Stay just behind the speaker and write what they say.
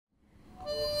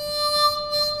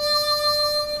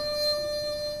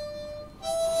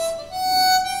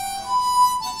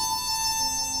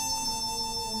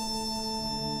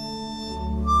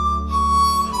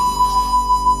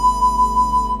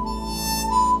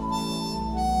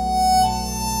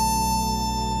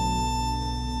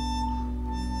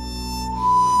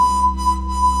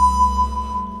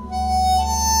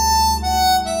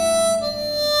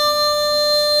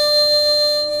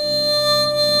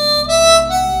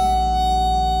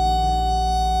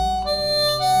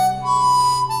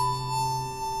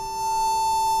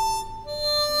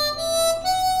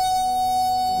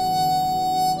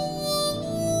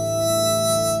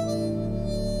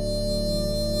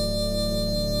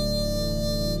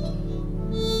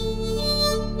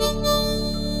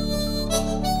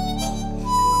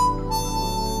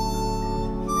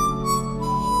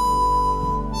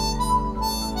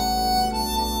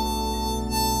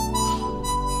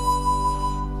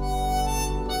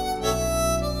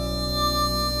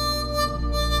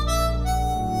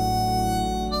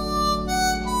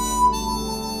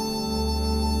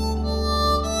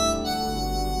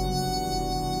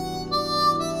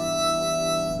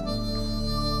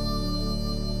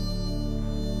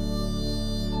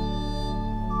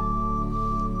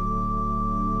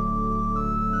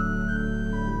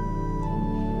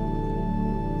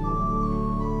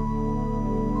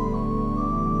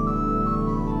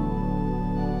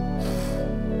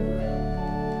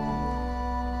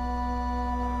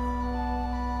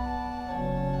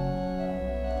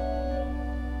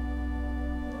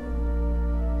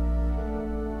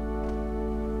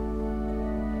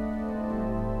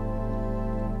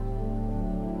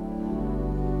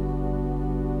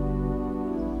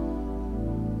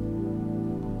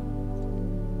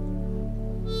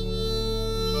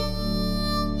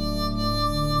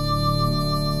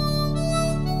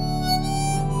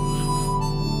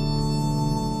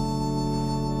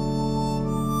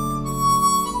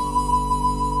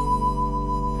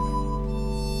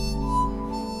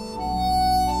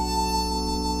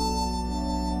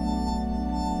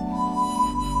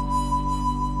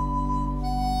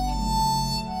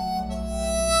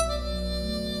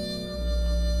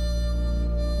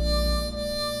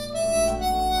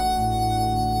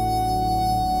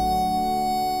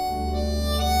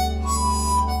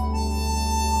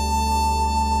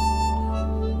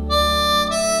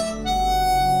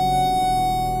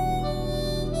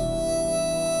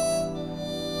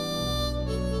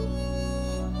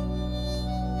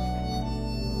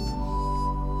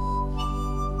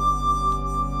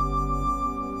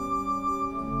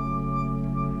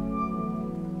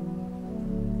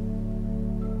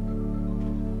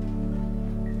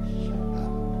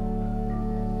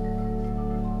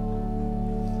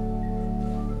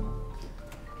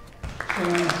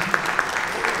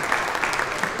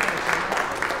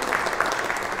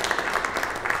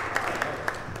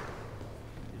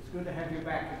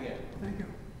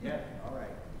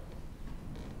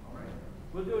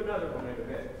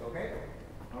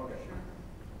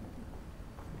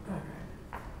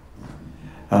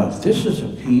This is a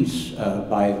piece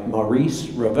by Maurice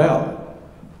Ravel,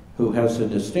 who has the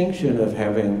distinction of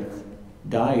having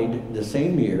died the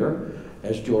same year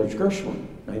as George Gershwin,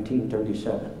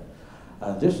 1937.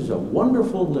 This is a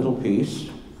wonderful little piece.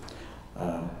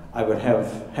 I would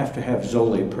have to have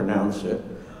Zoli pronounce it.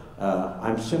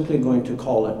 I'm simply going to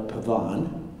call it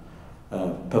Pavan.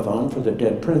 Pavan for the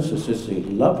Dead Princess. It's a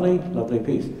lovely, lovely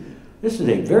piece. This is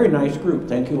a very nice group.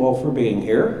 Thank you all for being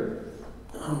here.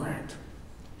 All right.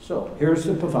 So here's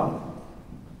the Pavan.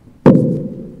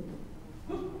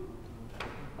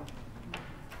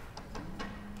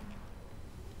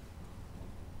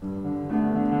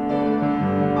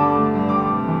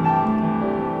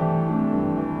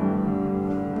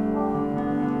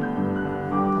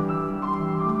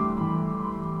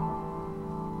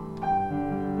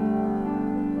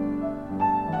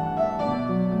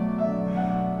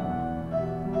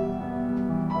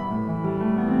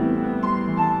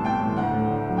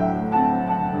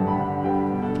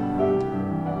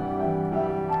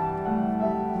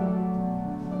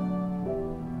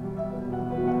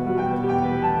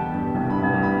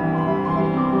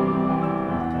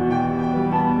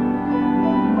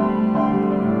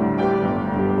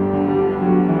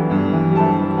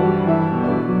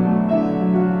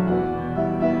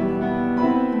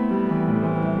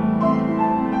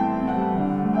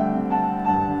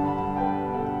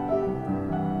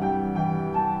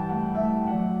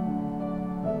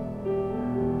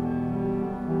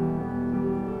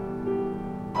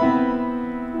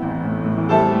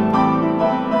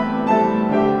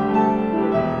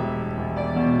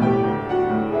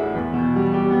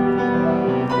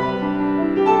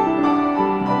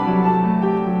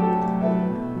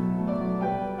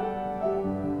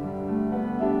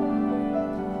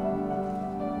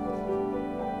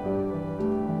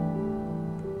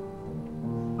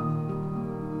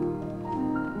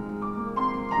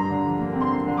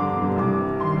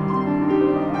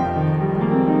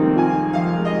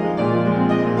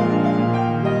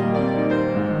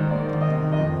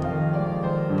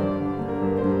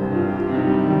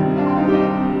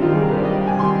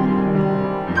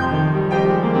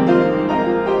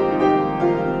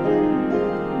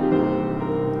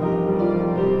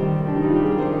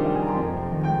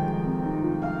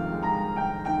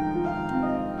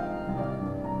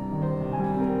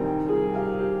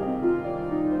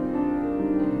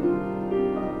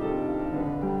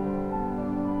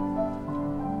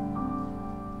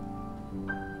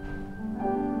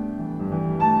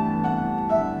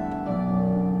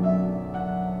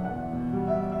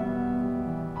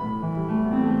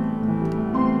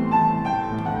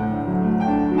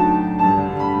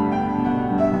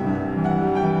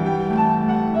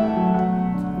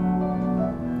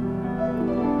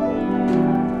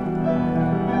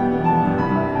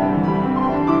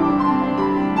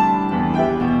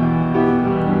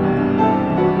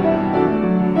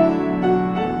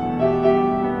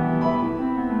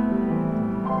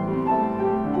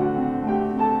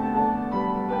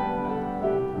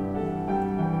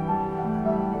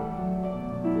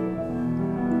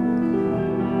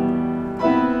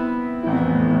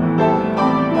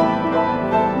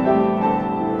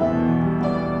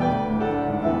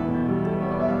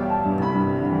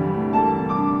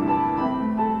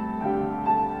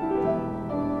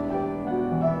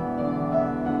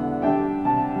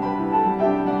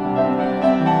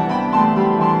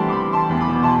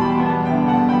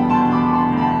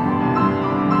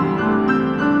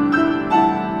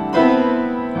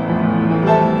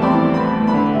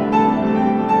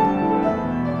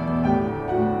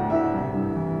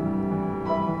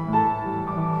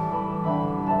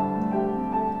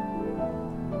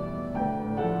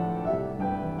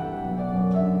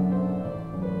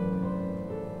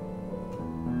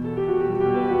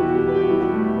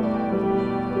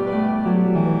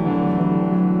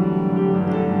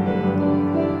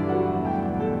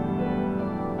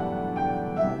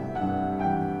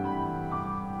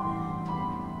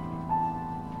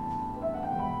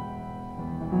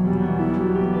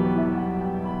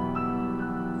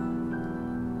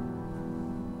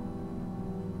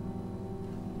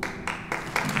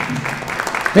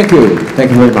 Thank you.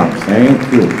 Thank you very much.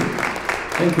 Thank you.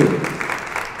 Thank you.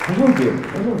 Hello dear.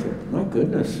 Hello dear. My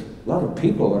goodness. A lot of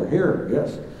people are here.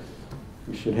 Yes.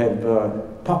 We should have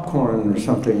popcorn or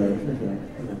something.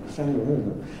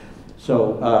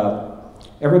 So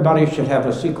everybody should have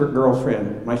a secret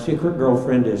girlfriend. My secret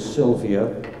girlfriend is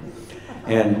Sylvia,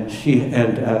 and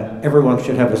everyone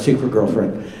should have a secret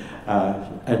girlfriend.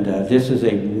 This is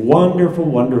a wonderful,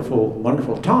 wonderful,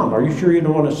 wonderful. Tom, are you sure you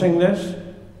don't want to sing this?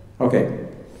 Okay.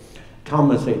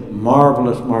 Tom is a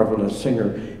marvelous, marvelous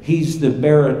singer. He's the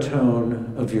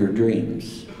baritone of your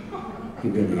dreams. He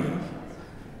really is.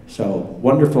 So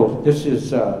wonderful. This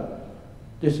is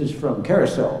from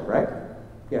Carousel, right?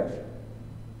 Yes.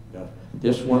 No.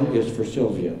 This one is for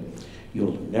Sylvia.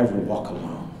 You'll never walk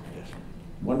alone. Yes.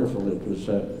 Wonderful. It was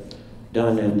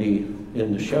done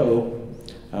in the show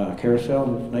Carousel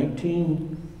in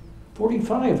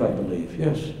 1945, I believe.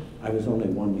 Yes. I was only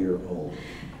 1 year old.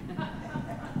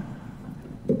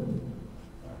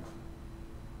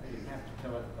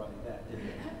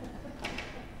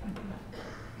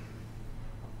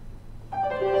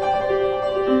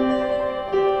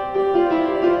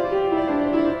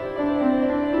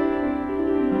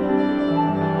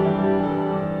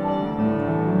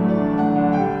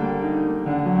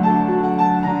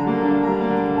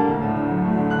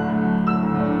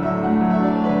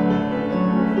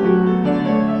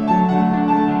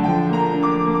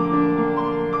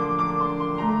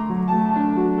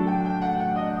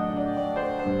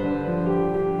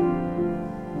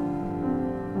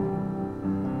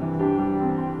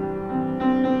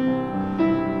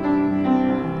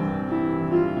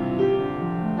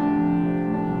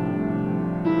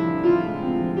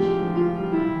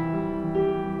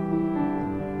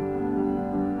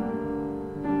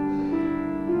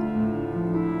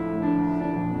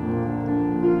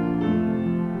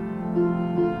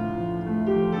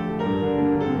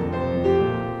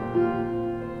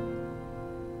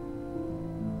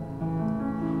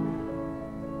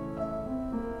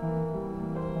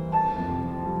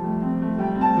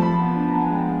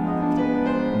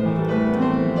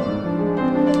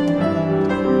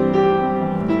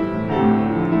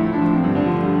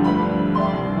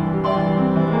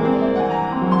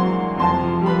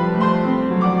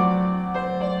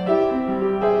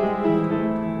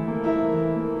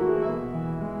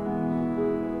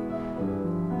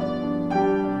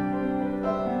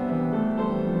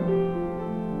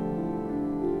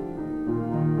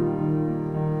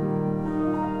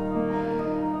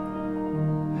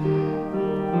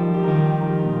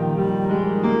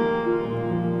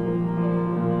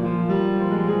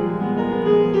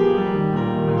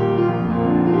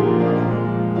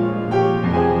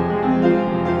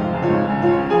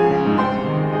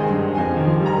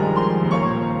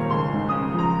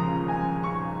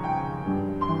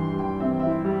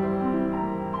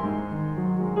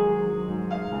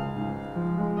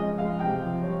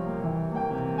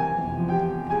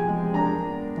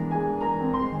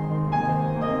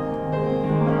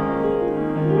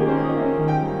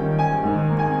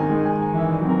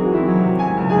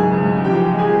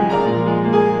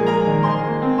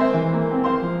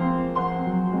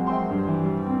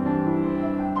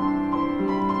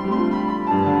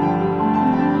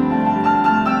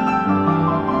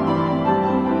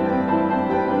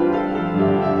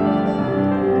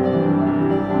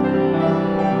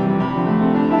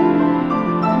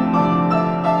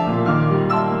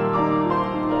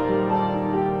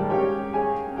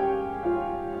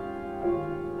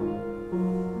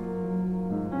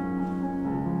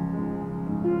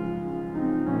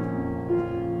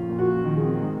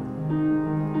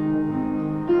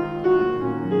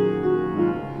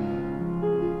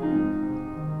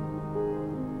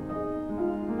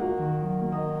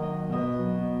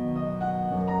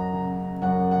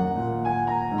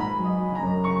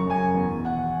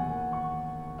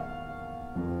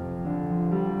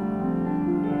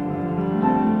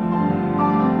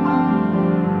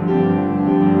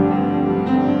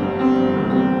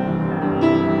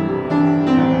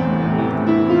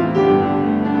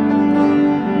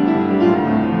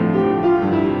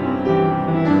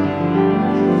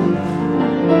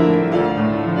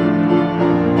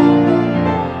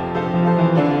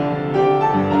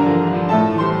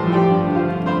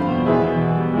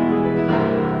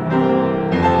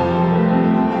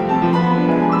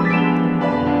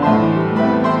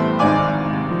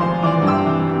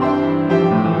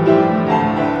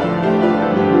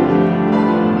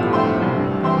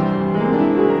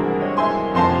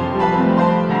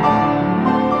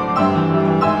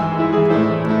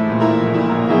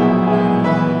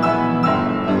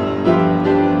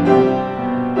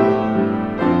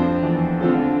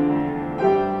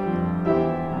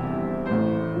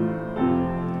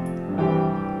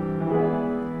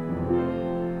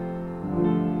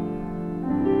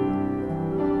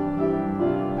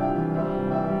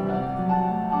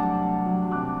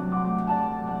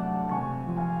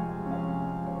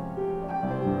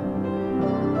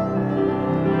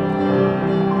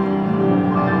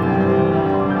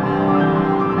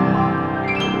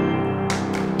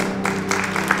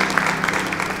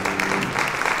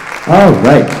 All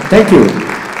right, thank you.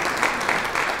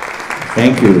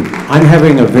 Thank you. I'm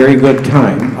having a very good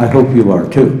time. I hope you are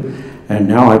too. And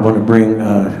now I want to bring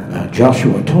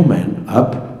Joshua Tillman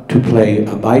up to play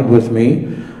Abide With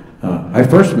Me. I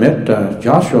first met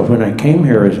Joshua when I came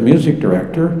here as music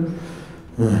director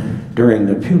during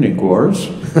the Punic Wars,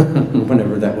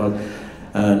 whenever that was.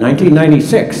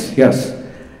 1996, yes.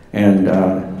 And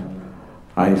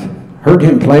I heard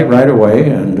him play right away,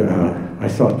 and I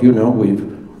thought, you know,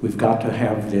 we've got to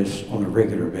have this on a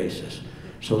regular basis.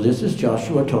 So this is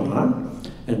Joshua Tillman,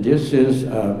 and this is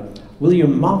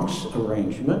William Monk's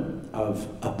arrangement of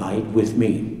Abide With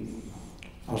Me.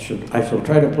 I shall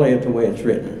try to play it the way it's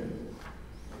written.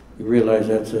 You realize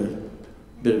that's a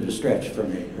bit of a stretch for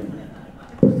me.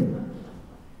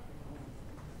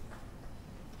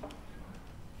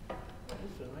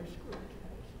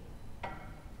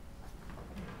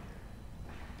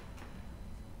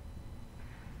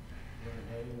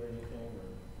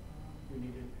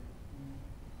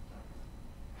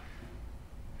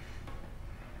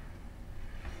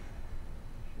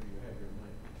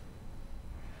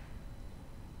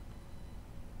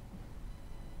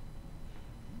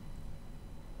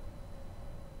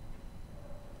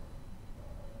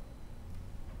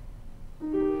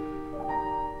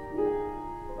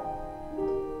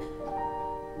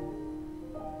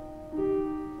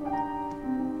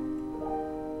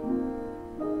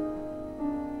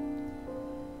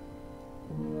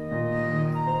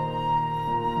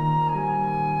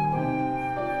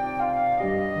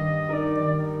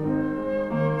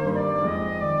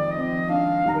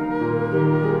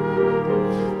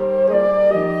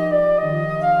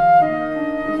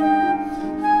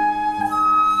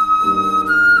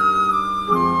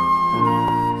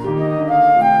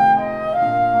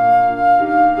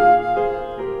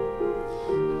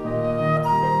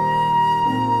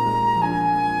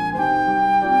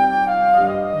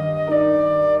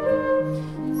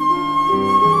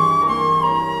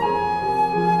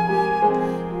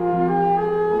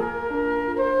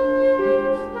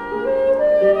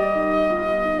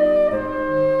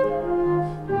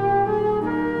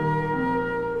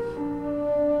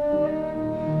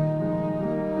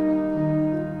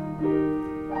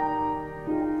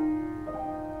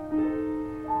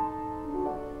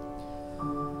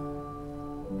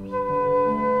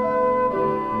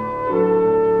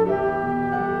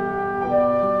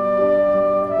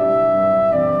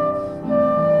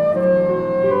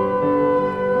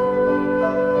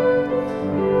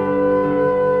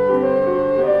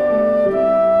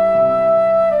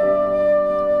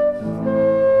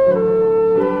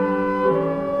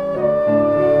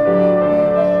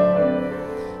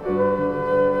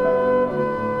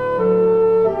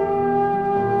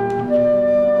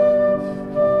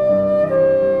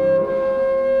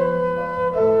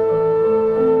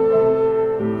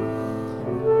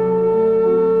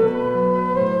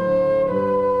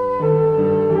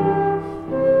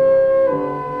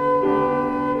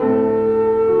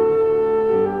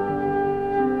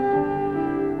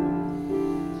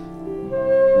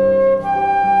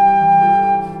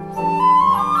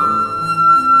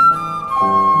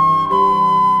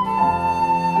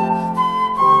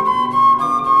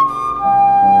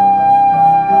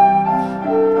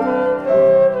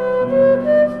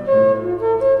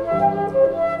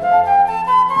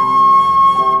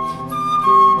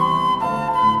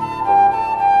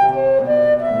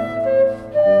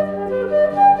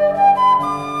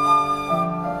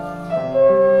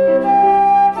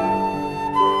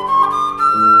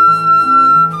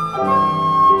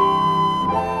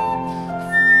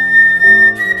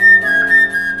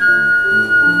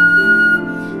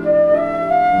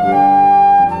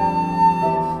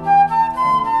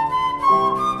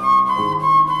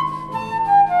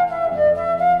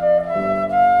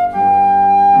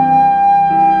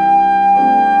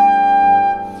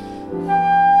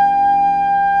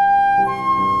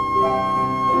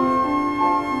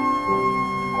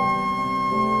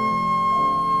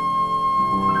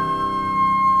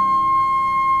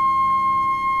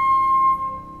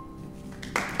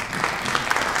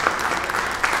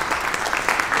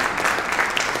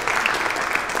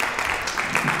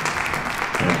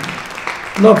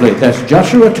 Lovely. That's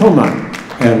Joshua Tillman,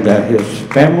 and his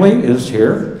family is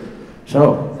here.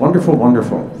 So, wonderful,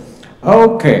 wonderful.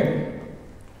 Okay.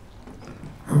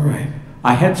 All right.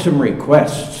 I had some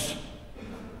requests.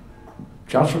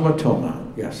 Joshua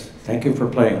Tillman, yes. Thank you for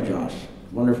playing, Josh.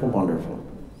 Wonderful, wonderful.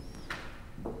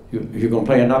 You going to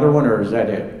play another one, or is that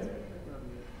it?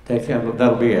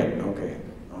 That'll be it. Okay.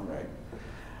 All right.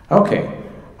 Okay.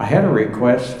 I had a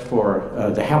request for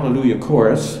the Hallelujah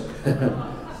Chorus.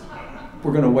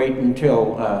 We're going to wait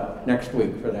until next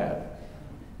week for that.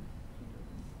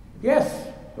 Yes,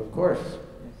 Of course.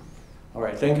 All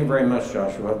right, thank you very much,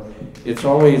 Joshua. It's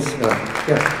always,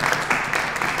 yeah.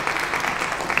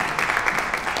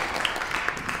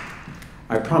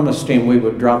 I promised him we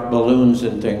would drop balloons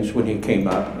and things when he came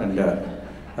up, and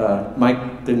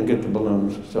Mike didn't get the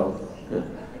balloons,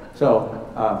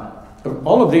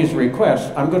 all of these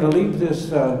requests, I'm going to leave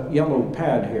this yellow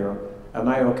pad here. Am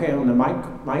I okay on the mic,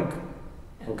 Mike?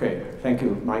 Okay, thank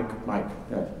you, Mike. I'm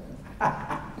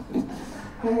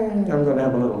going to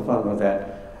have a little fun with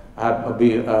that. I'll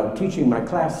be teaching my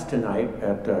class tonight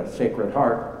at Sacred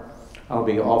Heart. I'll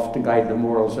be off to guide the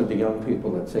morals of the young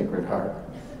people at Sacred Heart.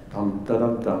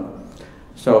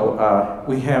 So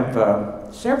we have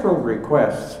several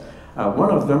requests.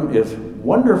 One of them is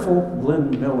wonderful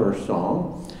Glenn Miller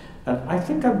song. I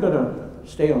think I'm going to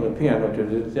stay on the piano,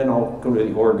 then I'll go to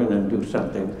the organ and do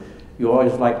something. You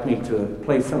always like me to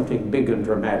play something big and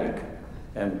dramatic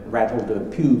and rattle the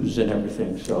pews and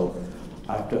everything, so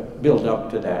I have to build up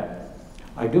to that.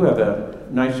 I do have a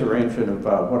nice arrangement of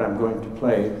what I'm going to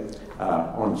play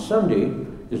on Sunday.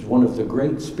 Is one of the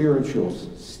great spirituals,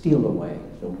 Steal Away.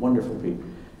 It's a wonderful piece.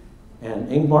 And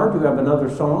Ingmar, do you have another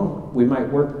song we might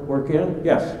work in?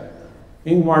 Yes.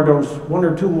 Ingmar knows one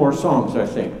or two more songs, I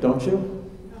think, don't you?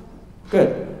 No.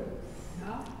 Good.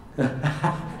 No.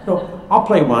 No, I'll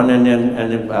play one, and then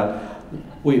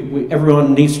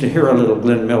everyone needs to hear a little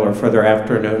Glenn Miller for their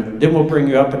afternoon. Then we'll bring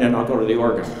you up, and then I'll go to the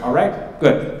organ. All right?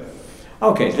 Good.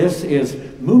 Okay, this is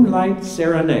Moonlight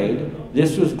Serenade.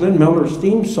 This was Glenn Miller's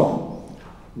theme song.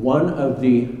 One of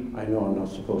the, I know I'm not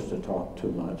supposed to talk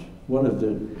too much, one of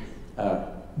the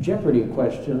Jeopardy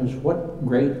questions, what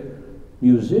great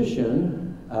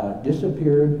musician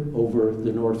disappeared over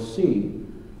the North Sea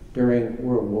during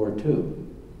World War II?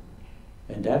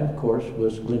 And that, of course,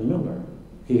 was Glenn Miller.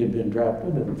 He had been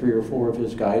drafted, and 3 or 4 of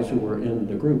his guys who were in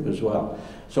the group as well.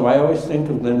 So I always think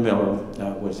of Glenn Miller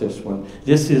with this one.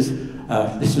 This is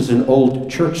an old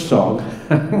church song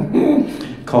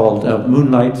called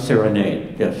Moonlight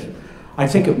Serenade. Yes, I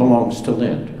think it belongs to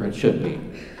Lent, or it should be.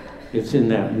 It's in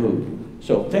that mood.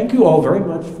 So thank you all very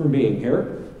much for being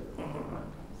here.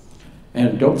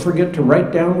 And don't forget to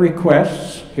write down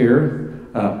requests here,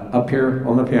 up here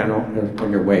on the piano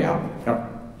on your way out. Yep.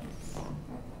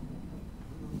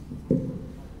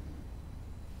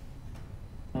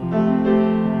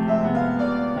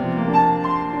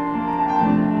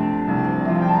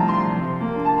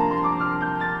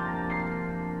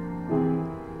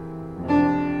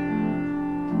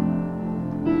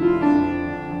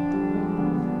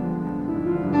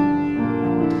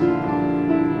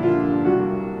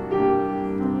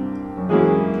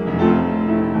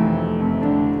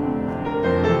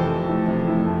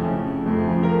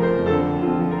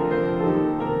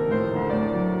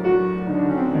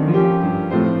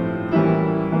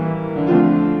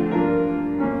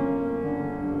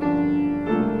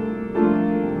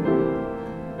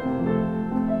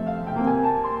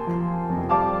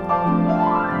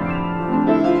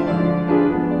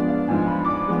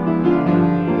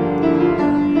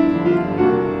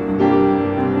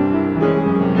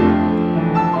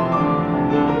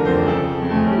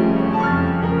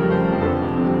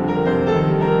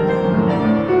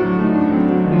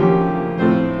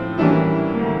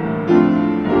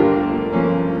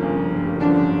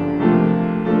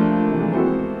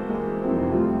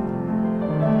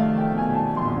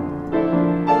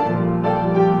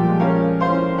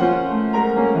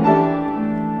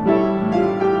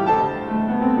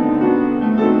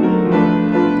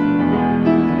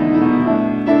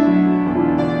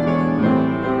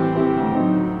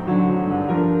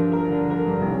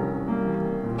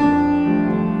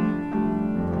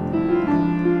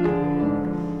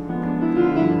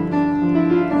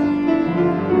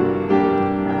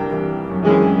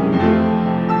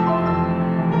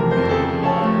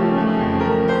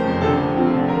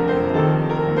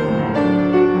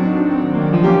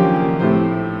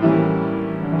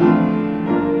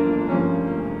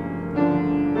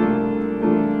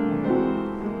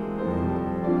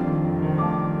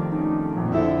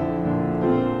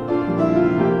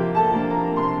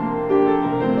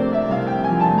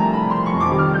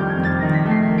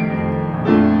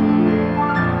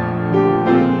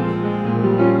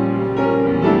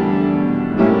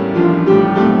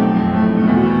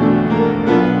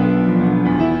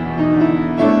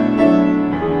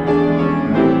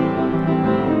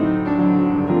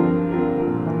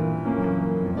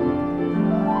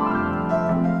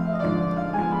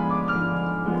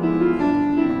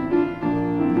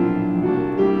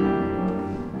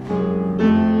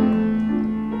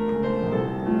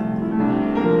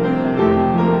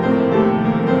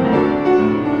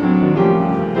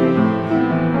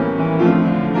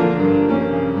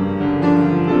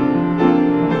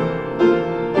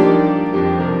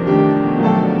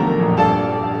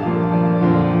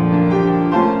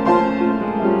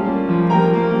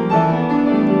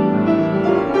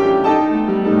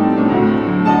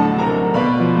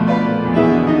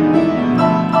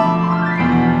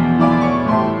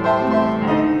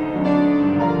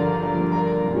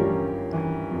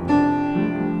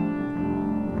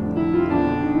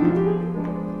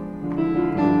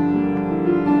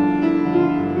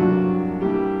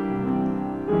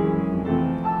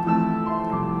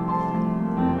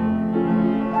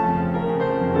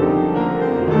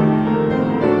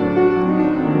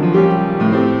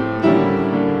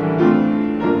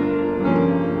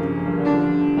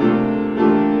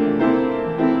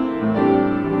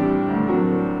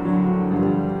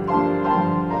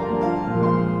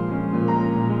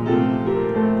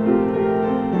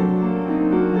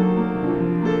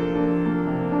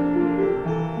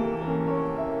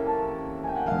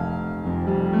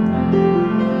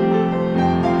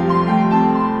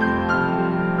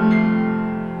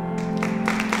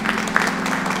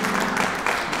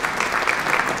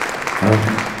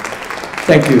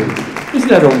 Thank you. Isn't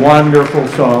that a wonderful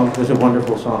song? It's a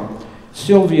wonderful song.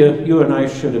 Sylvia, you and I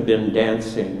should have been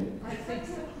dancing.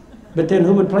 But then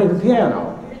who would play the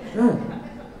piano?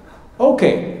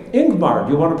 Okay, Ingmar,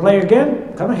 do you want to play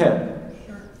again? Come ahead.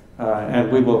 And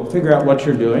we will figure out what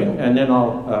you're doing, and then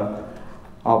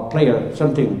I'll play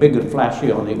something big and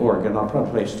flashy on the organ. I'll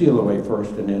probably play Steal Away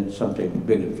first, and then something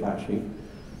big and flashy.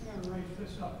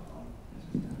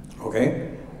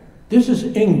 Okay. This is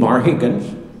Ingmar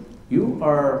Higgins. You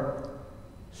are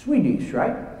Swedish,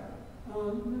 right?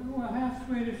 Well, half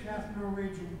Swedish, half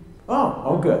Norwegian.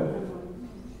 Oh, good.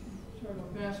 Sort of a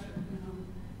bastard, you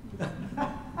know.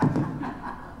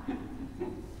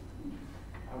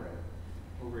 All right.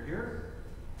 Over here.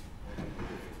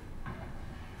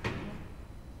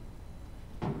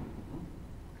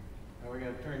 Now we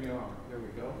got to turn you on. There we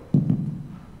go.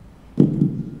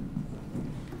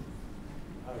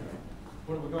 All right.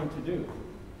 What are we going to do?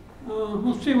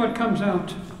 We'll see what comes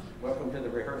out. Welcome to the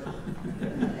rehearsal.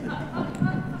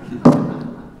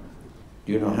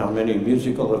 Do you know how many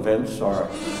musical events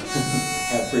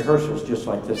have rehearsals just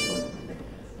like this one?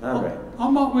 All right. How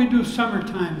about we do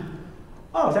summertime?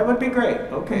 Oh, that would be great.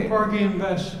 Okay. Porgy and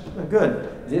Bess.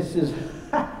 Good. This is,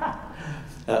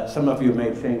 some of you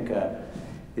may think,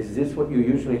 is this what you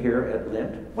usually hear at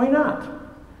Lent? Why not?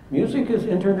 Music is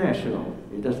international.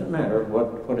 It doesn't matter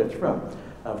what it's from.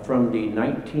 From the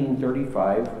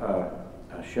 1935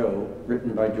 show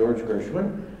written by George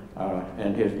Gershwin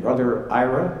and his brother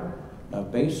Ira,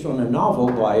 based on a novel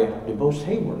by DeBose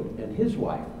Hayward and his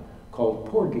wife called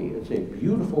Porgy. It's a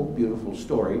beautiful, beautiful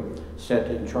story set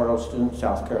in Charleston,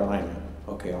 South Carolina.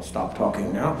 Okay, I'll stop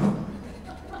talking now.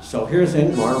 So here's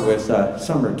Ingmar with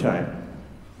Summertime.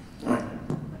 All right.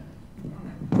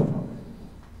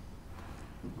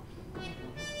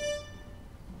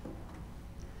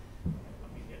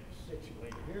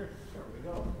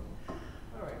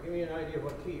 Give me an idea of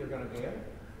what key you're going to be in.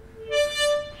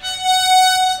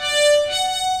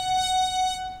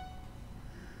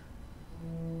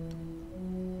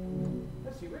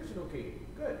 That's the original key.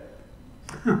 Good.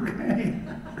 Okay.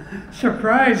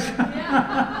 Surprise.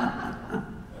 Yeah.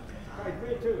 All right,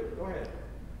 me too. Go ahead.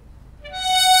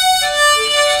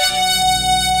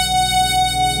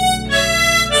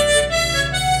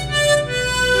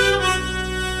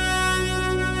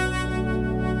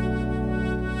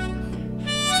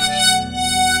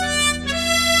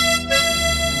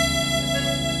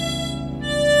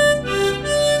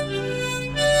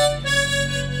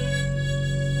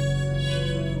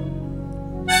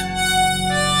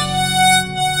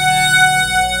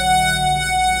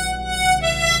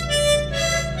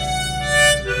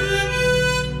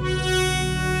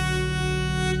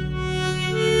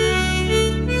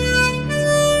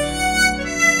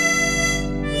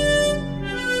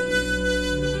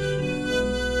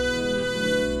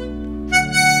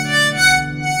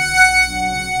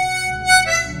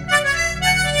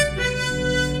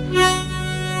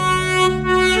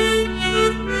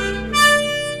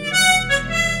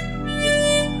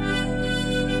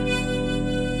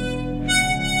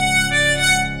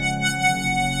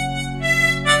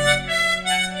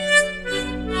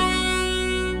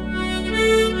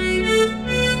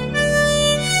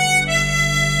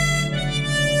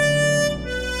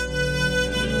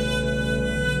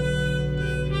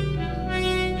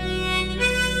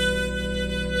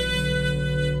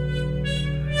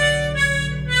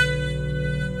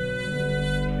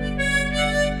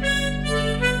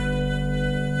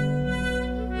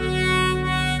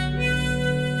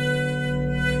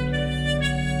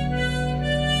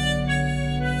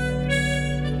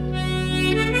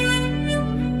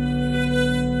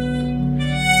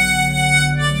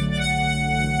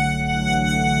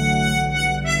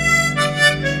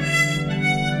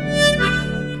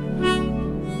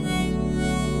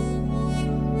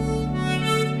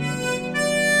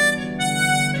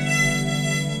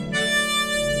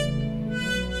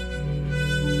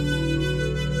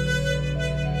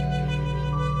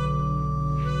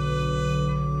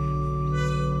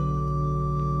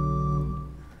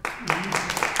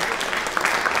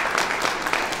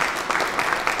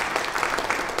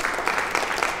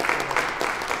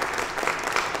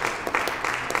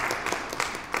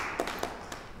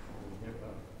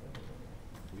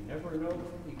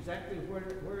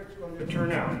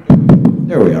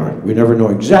 There we are. We never know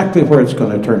exactly where it's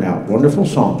going to turn out. Wonderful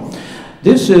song.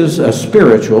 This is a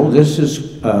spiritual. This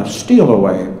is Steal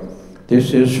Away.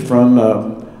 This is from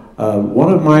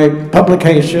one of my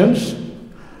publications.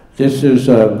 This is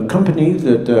a company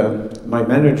that my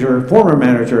former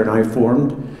manager and I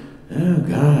formed, oh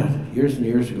God, years and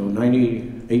years ago,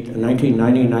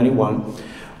 1990, 91,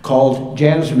 called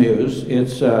Jazz Muse.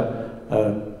 It's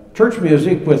church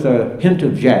music with a hint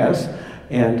of jazz,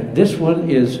 and this one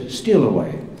is Steal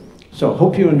Away. So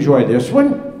hope you enjoy this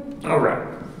one. All right.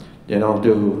 Then I'll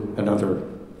do another,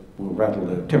 we'll rattle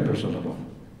the tempers a little.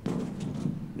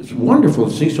 It's wonderful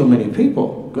to see so many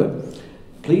people. Good.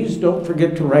 Please don't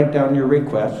forget to write down your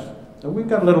requests. We've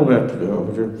got a little bit to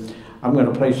do. I'm going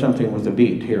to play something with a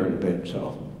beat here in a bit,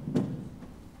 so.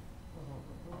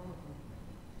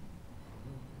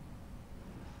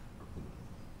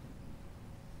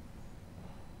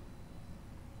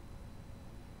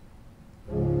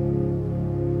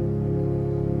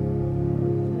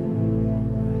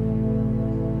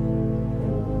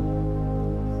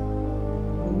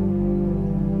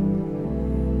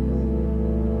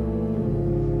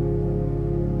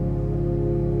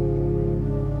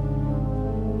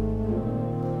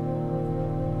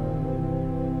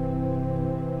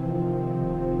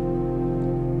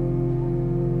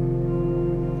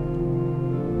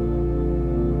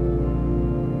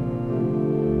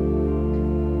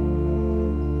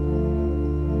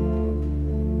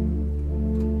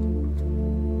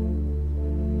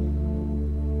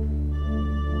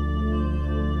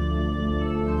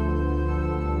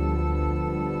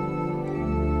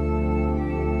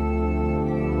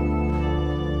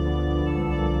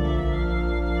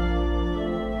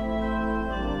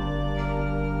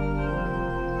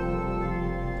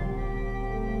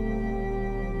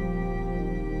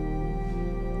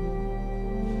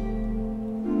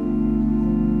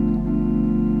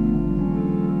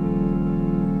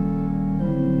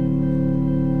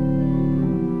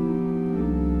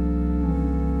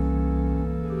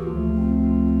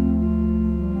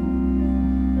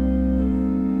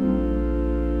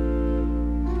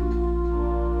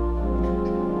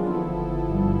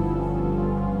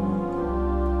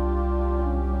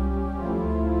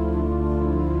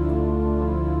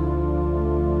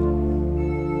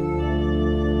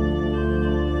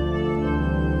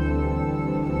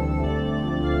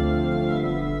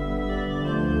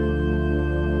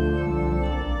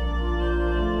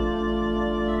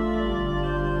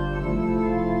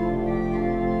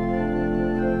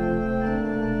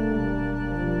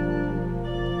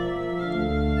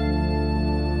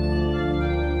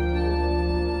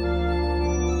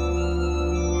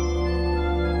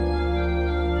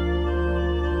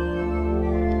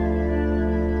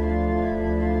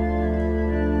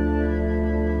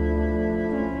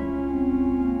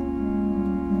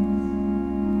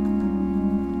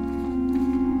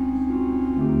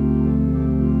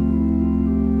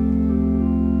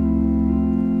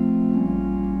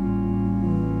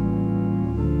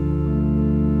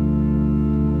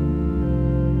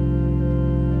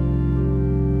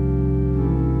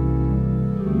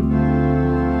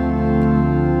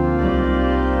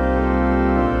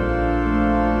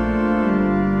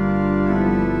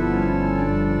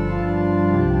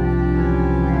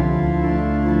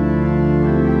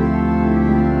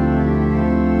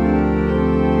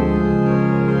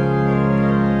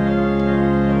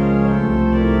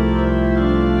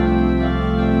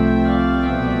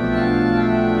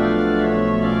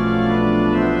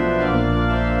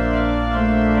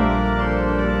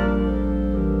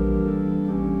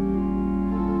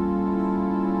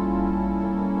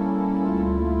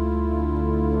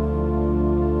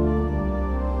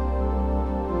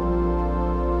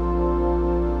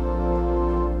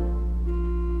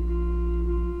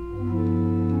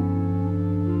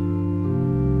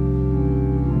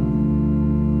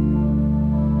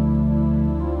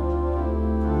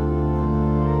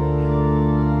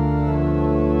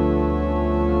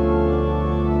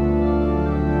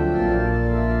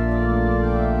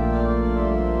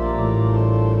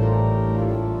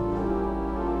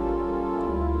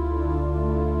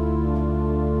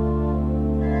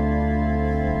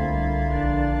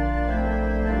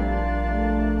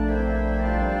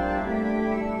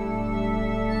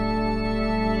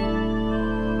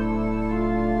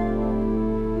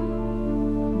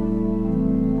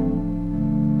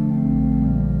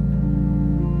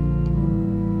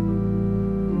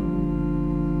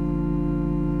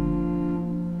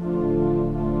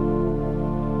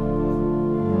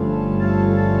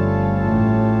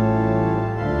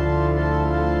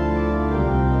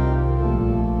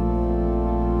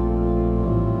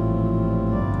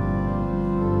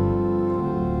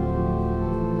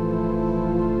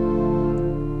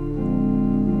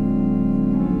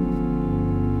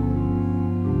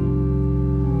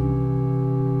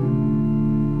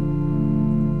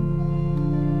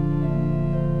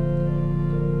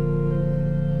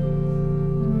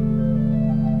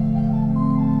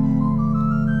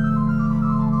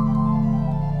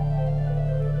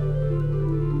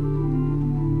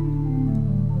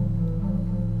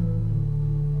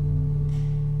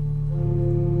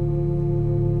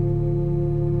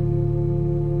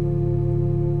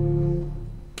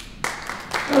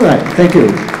 Thank you.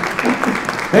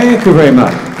 Thank you very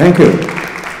much. Thank you.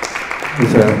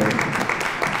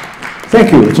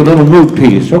 Thank you. It's a little mood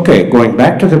piece. Okay, going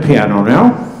back to the piano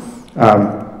now.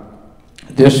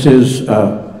 This is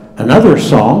another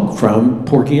song from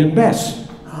Porgy and Bess.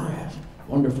 Oh, yes.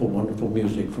 Wonderful, wonderful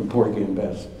music from Porgy and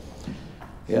Bess.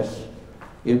 Yes.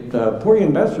 Porgy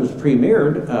and Bess was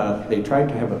premiered. They tried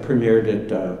to have it premiered at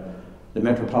the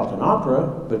Metropolitan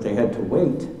Opera, but they had to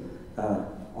wait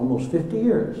almost 50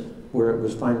 years when it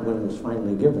was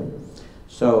finally given.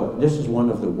 So this is one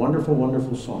of the wonderful,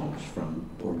 wonderful songs from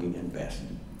Porgy and Bess.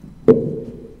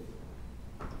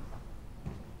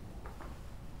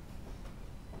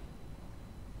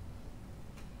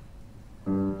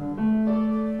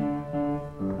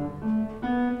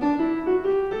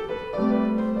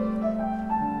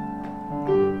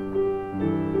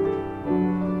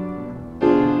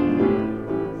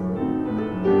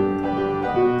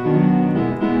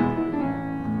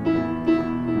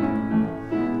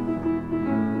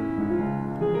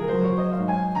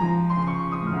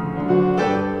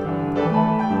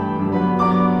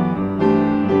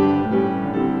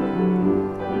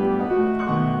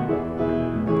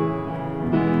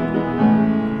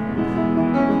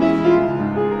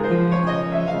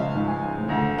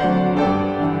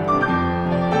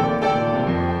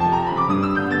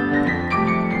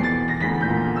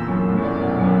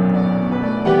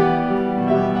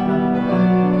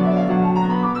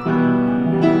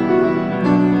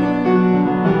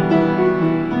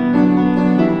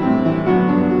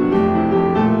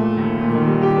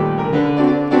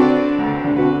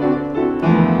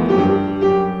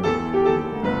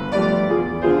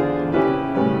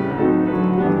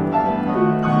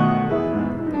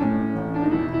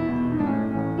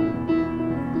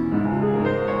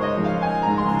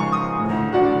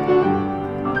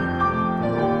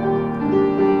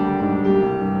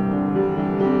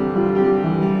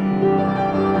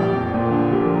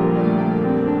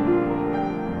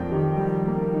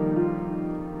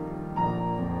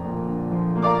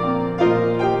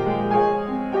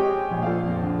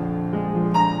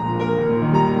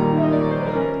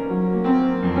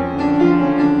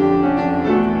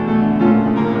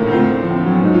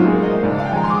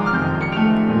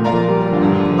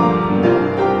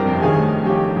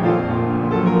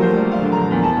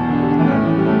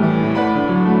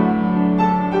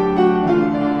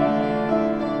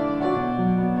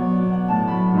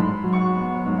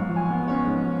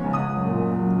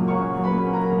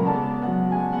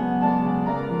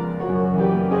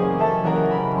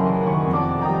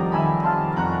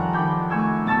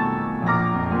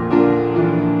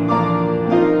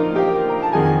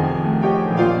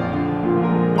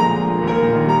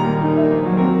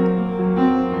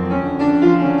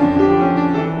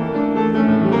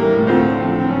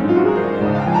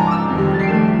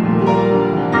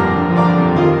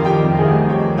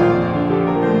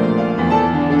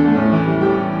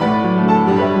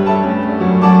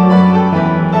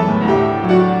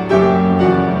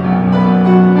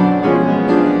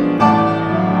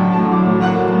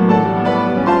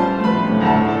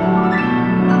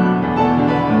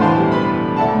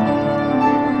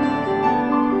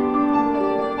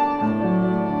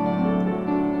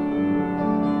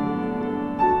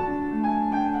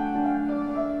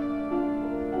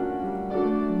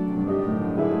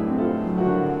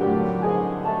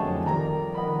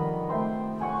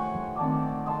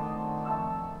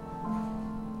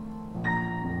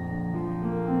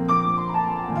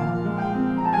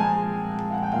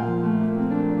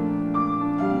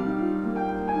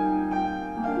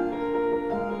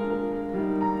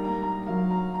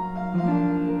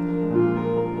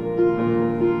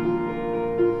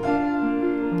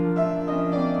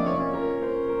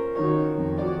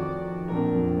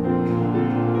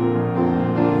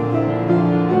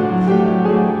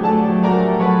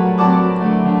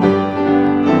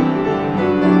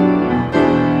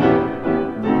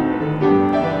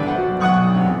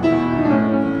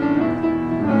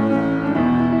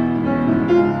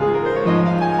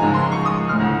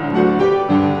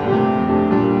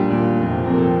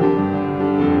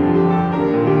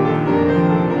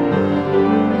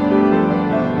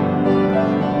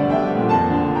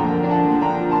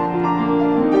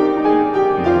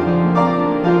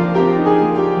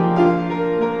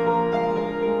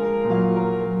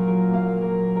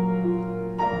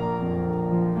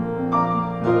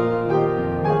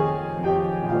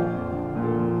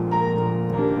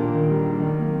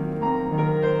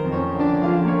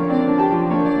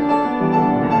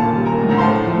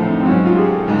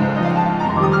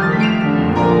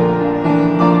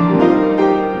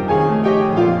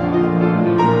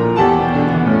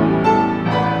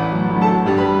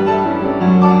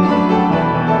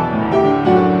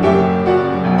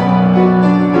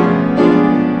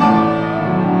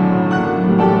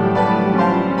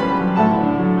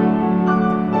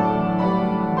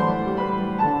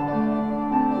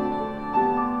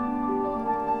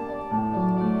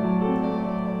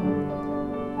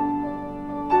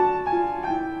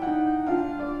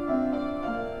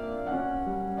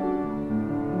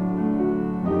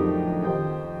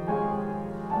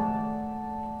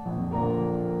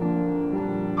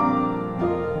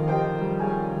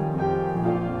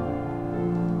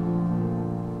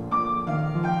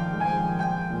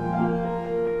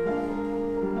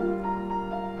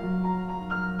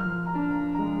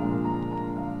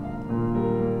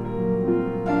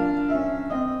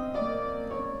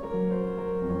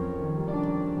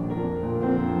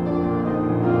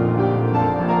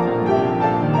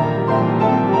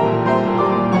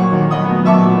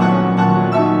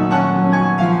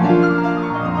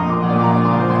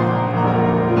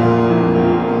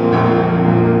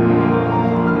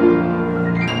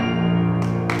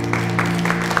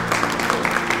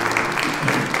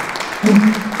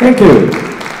 Thank you.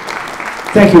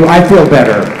 Thank you. I feel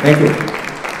better. Thank you.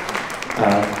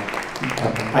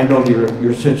 I know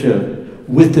you're such a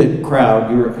with it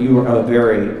crowd. You are a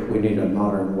very, we need a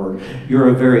modern word. You're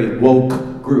a very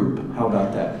woke group. How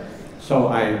about that? So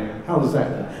how was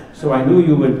that? So I knew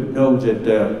you would know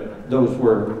that those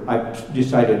were, I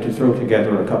decided to throw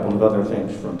together a couple of other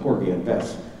things from Porgy and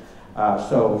Bess.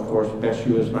 So of course, Bess,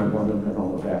 you is my woman and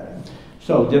all of that.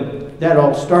 So that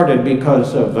all started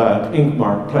because of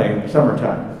Inkmark playing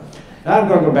Summertime. Now I'm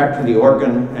going to go back to the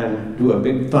organ and do a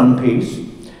big fun piece.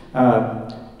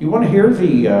 You want to hear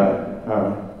the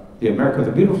America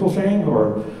the Beautiful thing,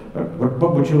 or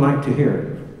what would you like to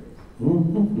hear?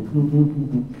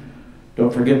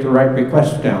 Don't forget to write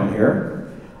requests down here.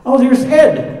 Oh, there's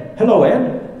Ed. Hello,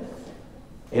 Ed.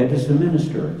 Ed is the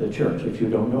minister of the church, if you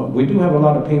don't know. We do have a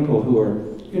lot of people who are,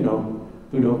 you know,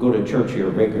 who don't go to church here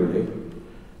regularly.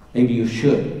 Maybe you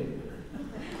should.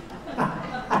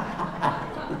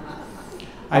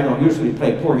 I don't usually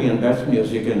play Porgy and Bess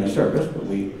music in the service, but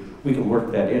we can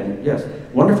work that in. Yes,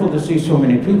 wonderful to see so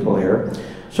many people here.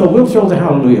 So we'll throw the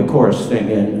Hallelujah Chorus thing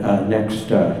in next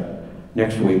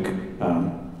week.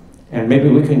 And maybe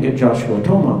we can get Joshua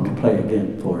Tomon to play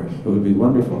again for us. It would be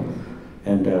wonderful.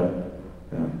 And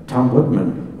Tom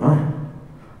Woodman,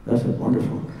 that's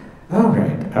wonderful. All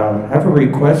right, I have a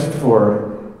request for,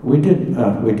 we did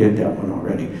that one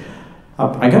already.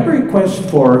 I got a request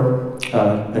for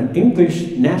an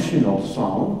English national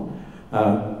song,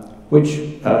 which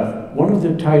one of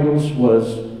the titles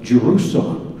was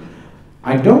Jerusalem.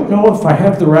 I don't know if I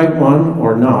have the right one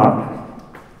or not.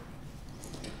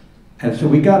 And so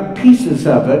we got pieces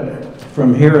of it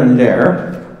from here and there.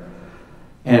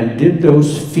 And did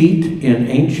those feet in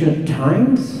ancient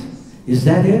times? Is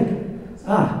that it?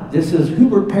 This is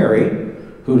Hubert Parry,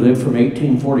 who lived from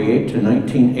 1848 to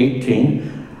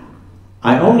 1918.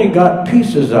 I only got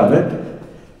pieces of it.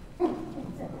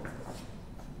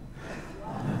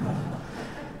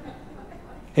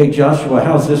 Hey Joshua,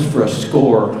 how's this for a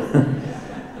score?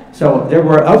 So there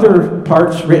were other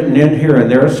parts written in here and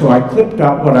there, so I clipped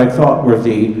out what I thought were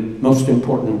the most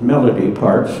important melody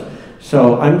parts.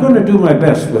 So I'm going to do my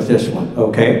best with this one,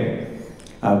 okay?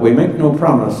 We make no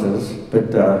promises,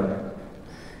 but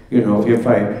you know, if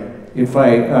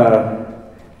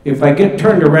I get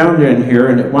turned around in here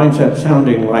and it winds up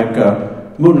sounding like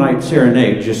a Moonlight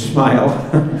Serenade, just smile.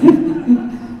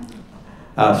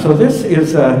 So this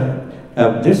is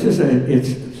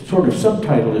its sort of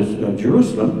subtitle is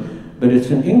Jerusalem, but it's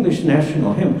an English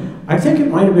national hymn. I think it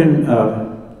might have been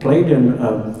played in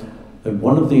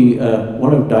one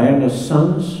of Diana's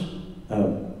sons'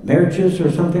 marriages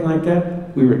or something like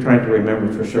that. We were trying to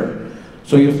remember for sure.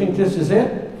 So you think this is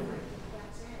it?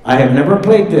 I have never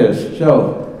played this,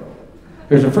 so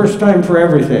there's a first time for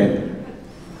everything.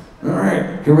 All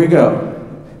right, here we go.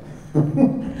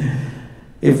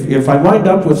 If I wind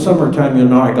up with Summertime, you'll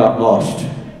know I got lost.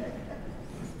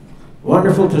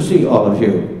 Wonderful to see all of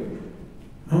you.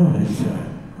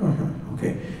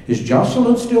 Okay. Is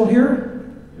Jocelyn still here?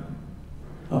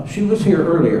 She was here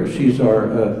earlier. She's our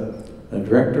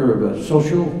director of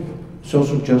social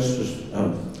justice.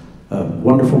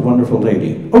 Wonderful, wonderful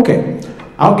lady. Okay,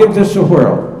 I'll give this a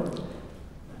whirl.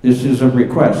 This is a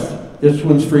request. This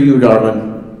one's for you, darling.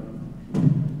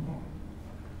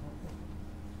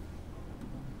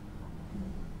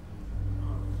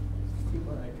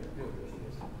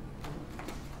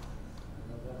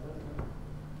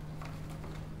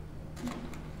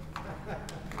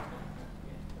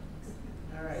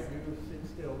 All right, you sit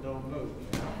still, don't move.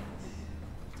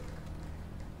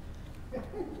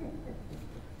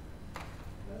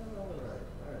 All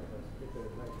right, let's get a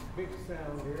nice big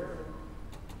sound here.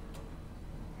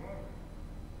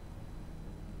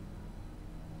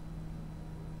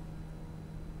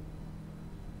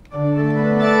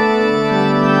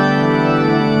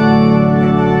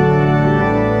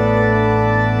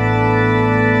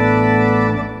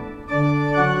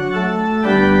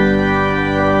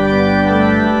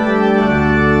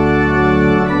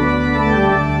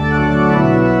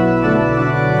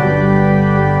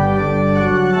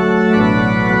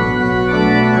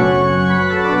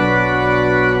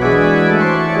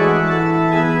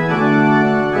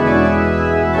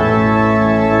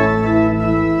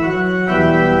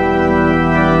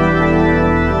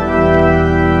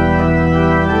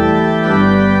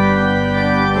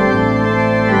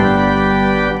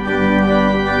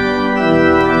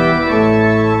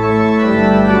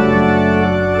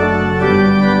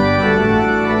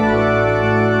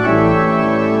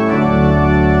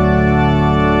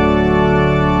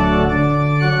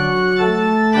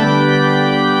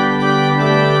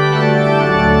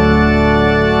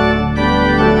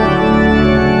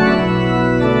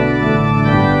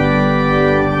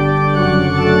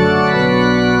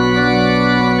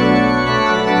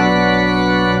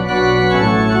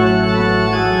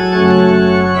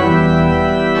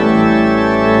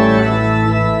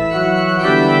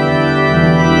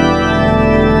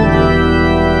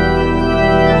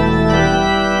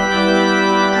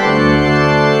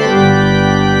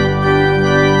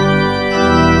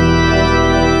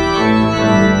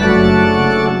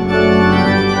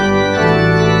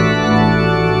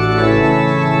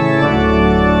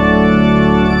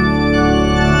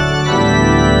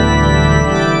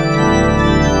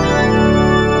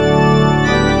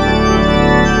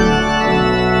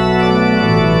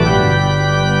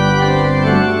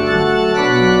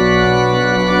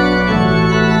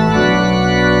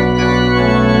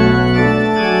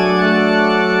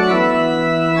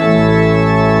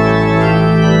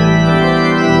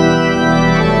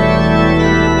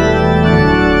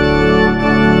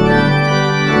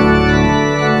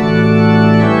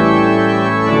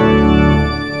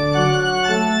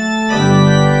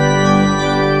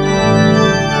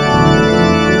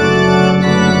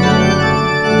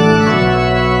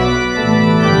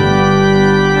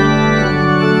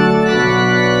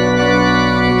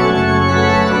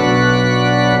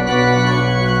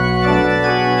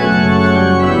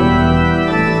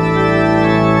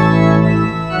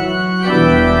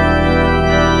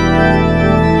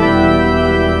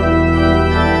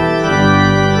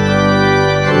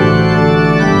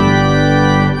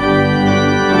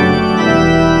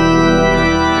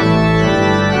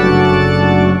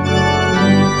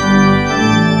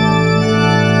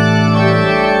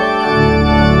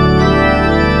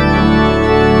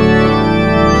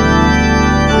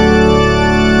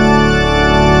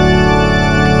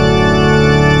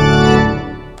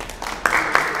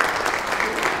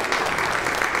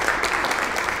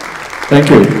 Thank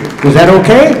you. Was that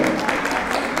okay?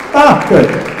 Ah, good.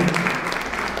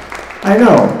 I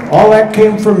know. All that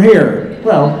came from here.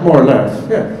 Well, more or less,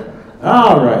 yes.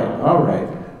 All right, all right.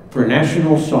 For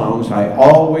national songs, I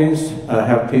always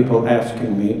have people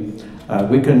asking me,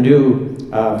 we can do,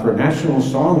 for national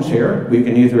songs here, we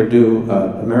can either do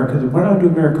why not do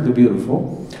America the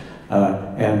Beautiful?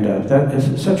 That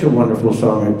is such a wonderful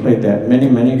song. I played that many,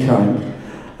 many times.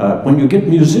 When you get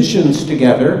musicians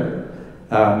together,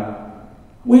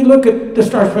 we look at the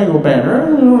Star Spangled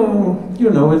Banner. You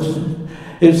know,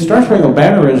 Star Spangled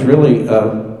Banner is really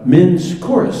men's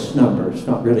chorus number. It's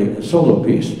not really a solo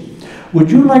piece.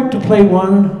 Would you like to play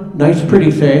one nice,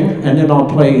 pretty thing, and then I'll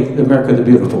play America the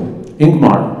Beautiful?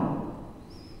 Ingmar.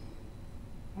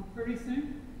 A pretty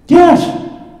thing? Yes.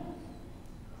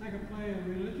 I can play a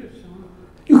religious song.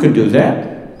 You can do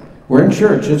that. We're in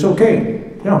church. It's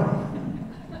okay. Yeah.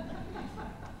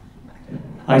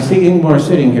 I see Ingmar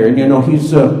sitting here, and you know,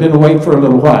 he's been away for a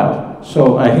little while,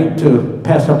 so I hate to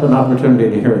pass up an opportunity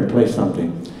to hear him play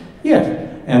something. Yes,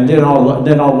 and then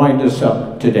I'll wind us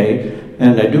up today,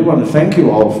 and I do want to thank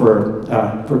you all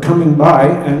for coming by,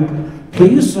 and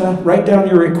please write down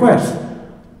your requests.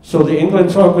 So the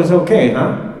England song was okay,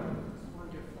 huh?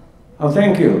 Oh,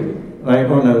 thank you. Like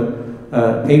on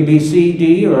A, B, C,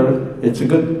 D, or it's a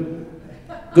good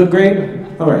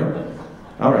grade? All right,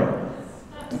 all right.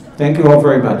 Thank you all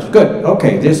very much. Good.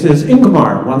 Okay, this is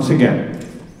Ingmar once again.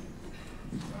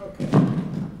 Okay. Is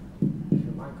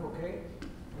your mic okay?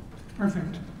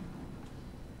 Perfect.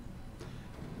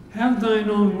 Have thine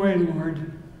own way,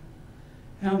 Lord.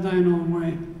 Have thine own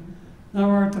way. Thou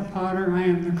art the potter, I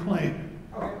am the clay.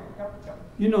 Okay, yep.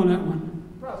 You know that one.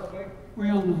 Probably. We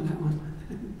all know that one.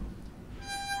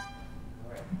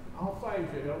 All right. I'll find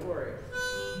you, don't worry.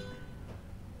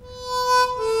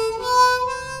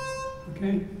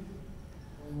 Okay?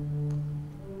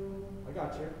 I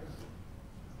got you.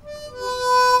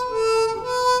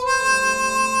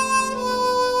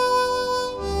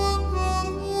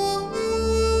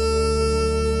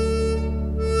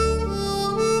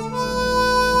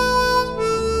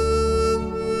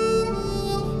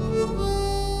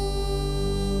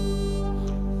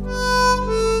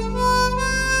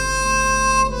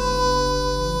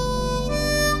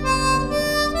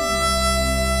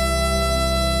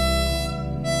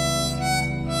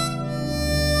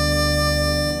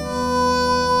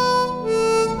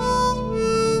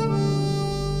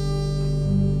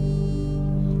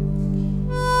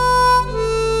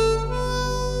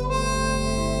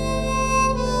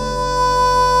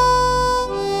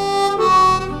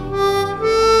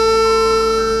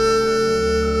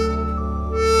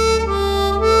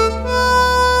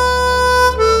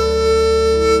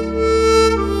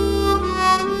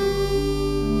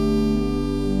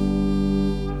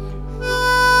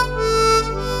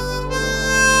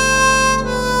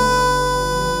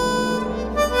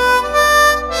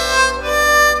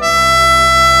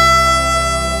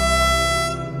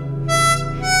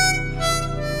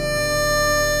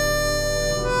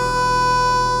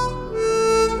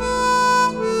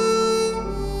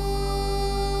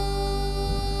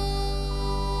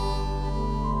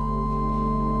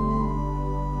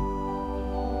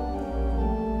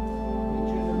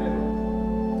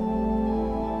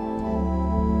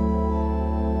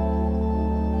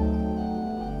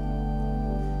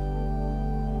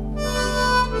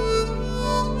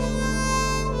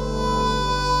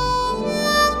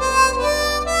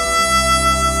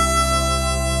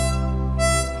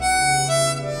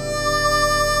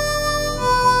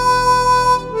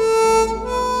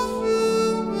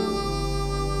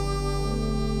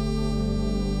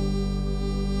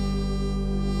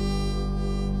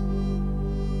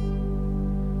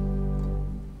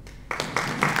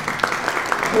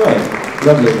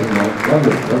 Lovely,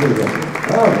 lovely, lovely,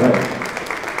 lovely. All right.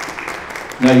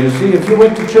 Now you see, if you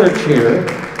went to church here,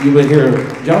 you would hear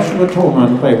Joshua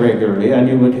Tolman play regularly, and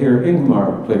you would hear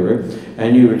Ingmar play regularly,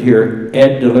 and you would hear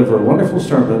Ed deliver wonderful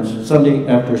sermons Sunday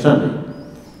after Sunday.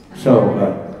 So,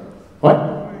 what?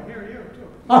 I hear you too.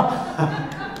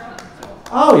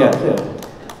 Oh, yes, yes.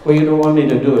 Well, you don't want me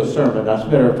to do a sermon. That's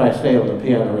better if I stay on the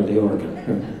piano or the organ.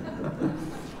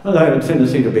 Well, I have a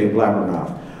tendency to be a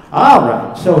blabbermouth. All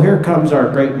right, so here comes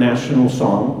our great national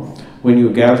song. When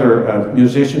you gather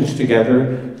musicians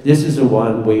together, this is the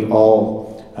one we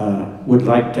all would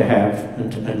like to have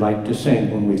and like to sing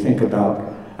when we think about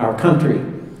our country.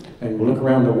 And we look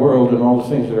around the world and all the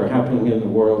things that are happening in the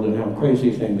world and how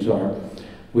crazy things are.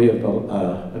 We have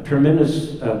a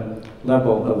tremendous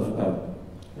level of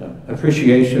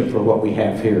appreciation for what we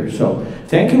have here. So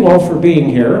thank you all for being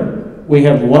here. We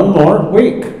have one more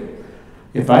week.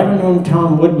 If I'd have known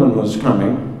Tom Woodman was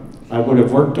coming, I would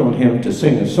have worked on him to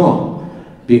sing a song,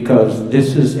 because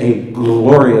this is a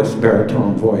glorious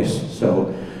baritone voice.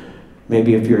 So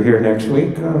maybe if you're here next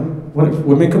week,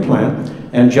 we'll make a plan.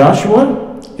 And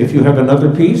Joshua, if you have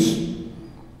another piece,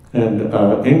 and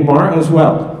Ingmar as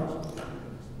well.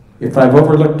 If I've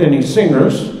overlooked any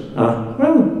singers,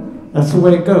 well, that's the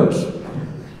way it goes.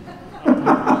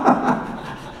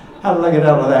 How did I get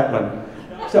out of that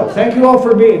one? So thank you all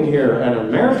for being here, and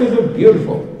America the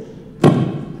Beautiful.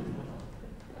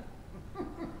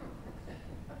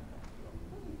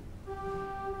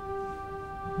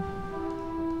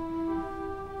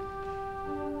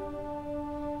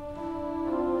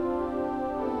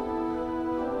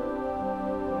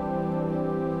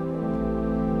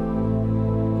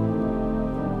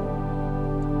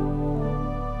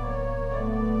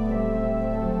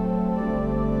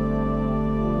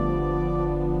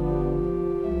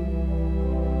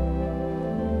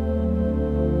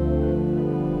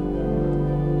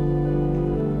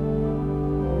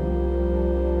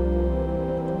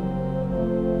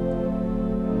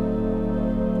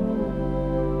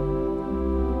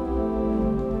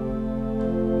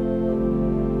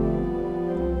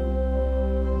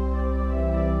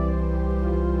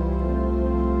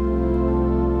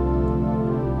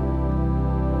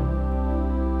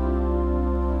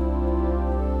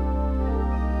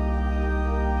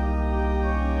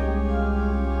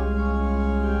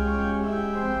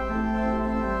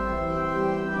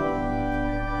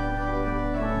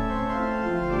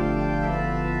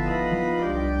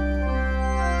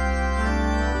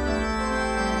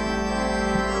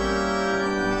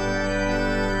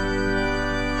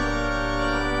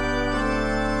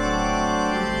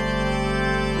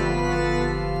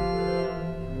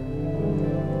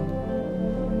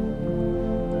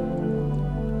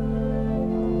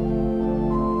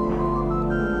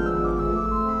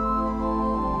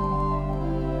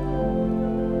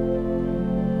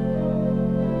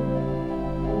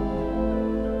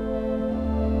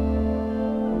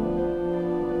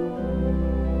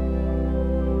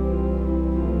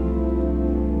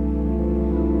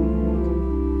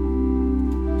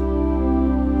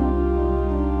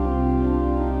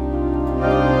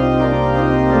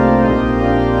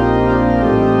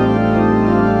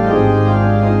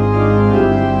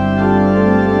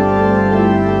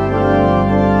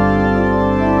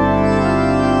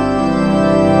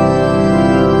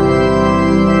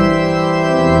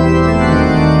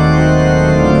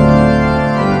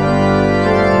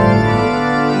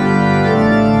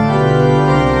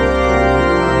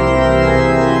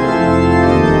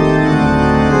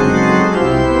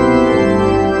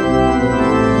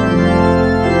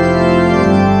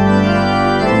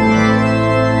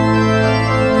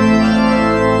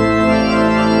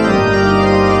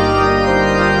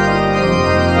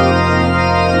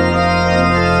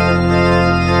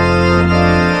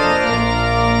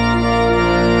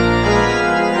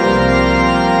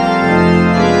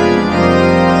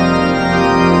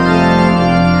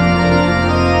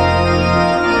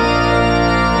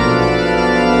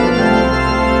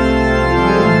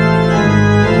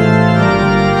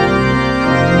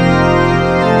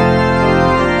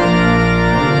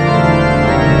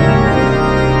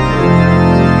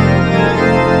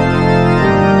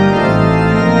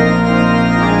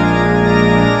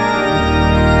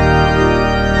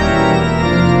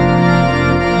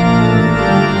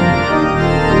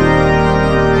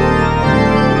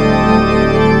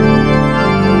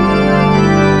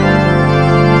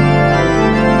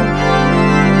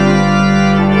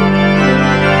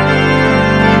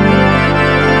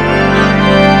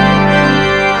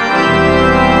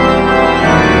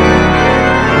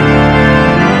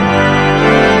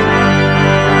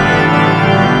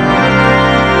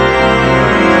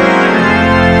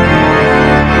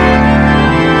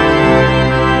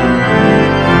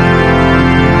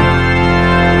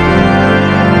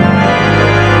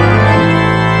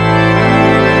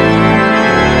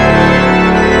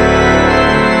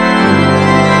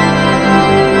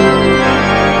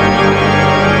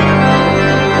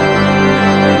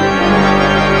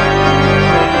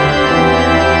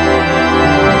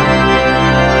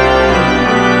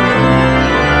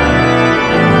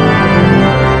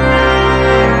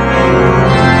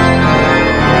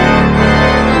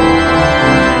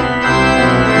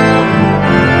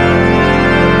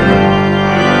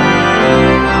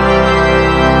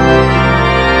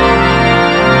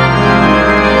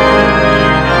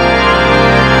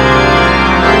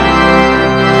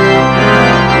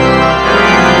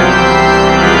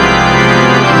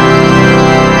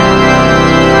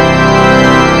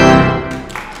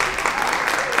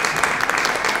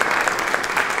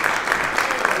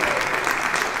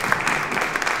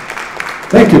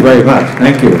 Thank you very much.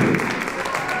 Thank you.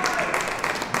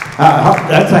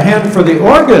 That's a hand for the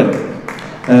organ.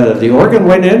 The organ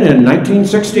went in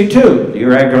 1962, the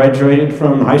year I graduated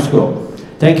from high school.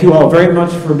 Thank you all very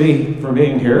much for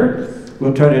being here.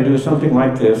 We'll try to do something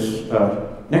like this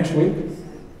next week,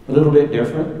 a little bit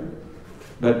different,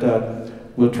 but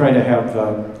we'll try to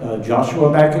have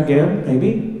Joshua back again,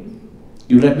 maybe.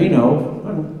 You let me know.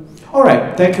 All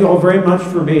right, thank you all very much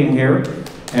for being here,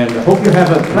 and I hope you have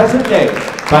a pleasant day.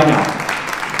 Bye now.